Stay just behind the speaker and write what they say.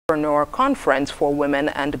Agri-preneur conference for women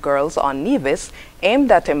and girls on Nevis,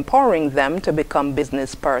 aimed at empowering them to become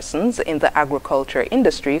business persons in the agriculture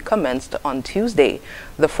industry, commenced on Tuesday.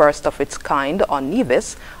 The first of its kind on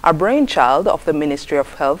Nevis, a brainchild of the Ministry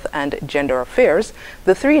of Health and Gender Affairs,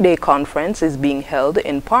 the three-day conference is being held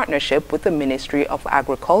in partnership with the Ministry of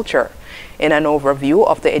Agriculture. In an overview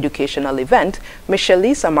of the educational event,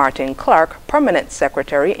 Lisa Martin Clark, Permanent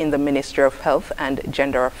Secretary in the Ministry of Health and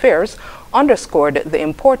Gender Affairs, underscored the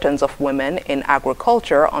importance of women in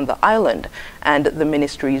agriculture on the island and the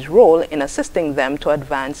ministry's role in assisting them to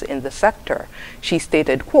advance in the sector. She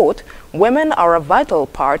stated, quote, "Women are a vital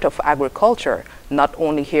part of agriculture, not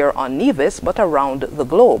only here on Nevis but around the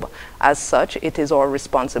globe. As such, it is our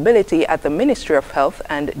responsibility at the Ministry of Health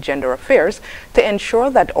and Gender Affairs to ensure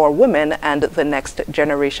that our women and the next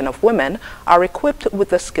generation of women are equipped with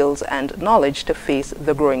the skills and knowledge to face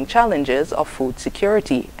the growing challenges of food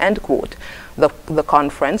security," end quote. The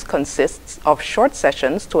conference consists of short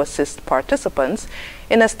sessions to assist participants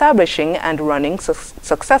in establishing and running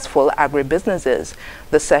successful agribusinesses.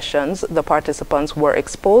 The sessions the participants were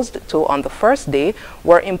exposed to on the first day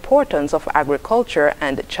were importance of agriculture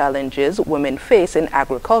and challenges women face in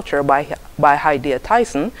agriculture by Heidi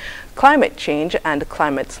Tyson, climate change and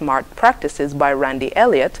climate smart practices by Randy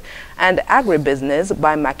Elliott, and agribusiness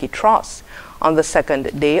by Mackie Tross. On the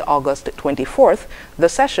second day, August 24th, the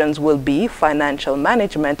sessions will be Financial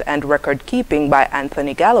Management and Record Keeping by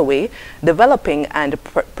Anthony Galloway, Developing and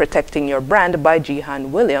Protecting Your Brand by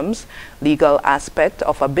Jehan Williams, Legal Aspect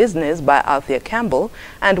of a Business by Althea Campbell,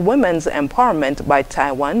 and Women's Empowerment by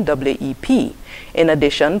Taiwan WEP. In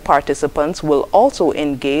addition, participants will also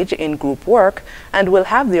engage in group work and will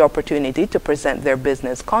have the opportunity to present their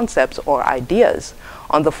business concepts or ideas.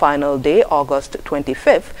 On the final day, August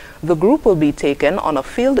 25th, the group will be taken on a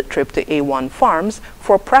field trip to A1 Farms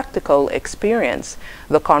for practical experience.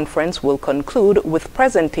 The conference will conclude with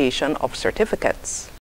presentation of certificates.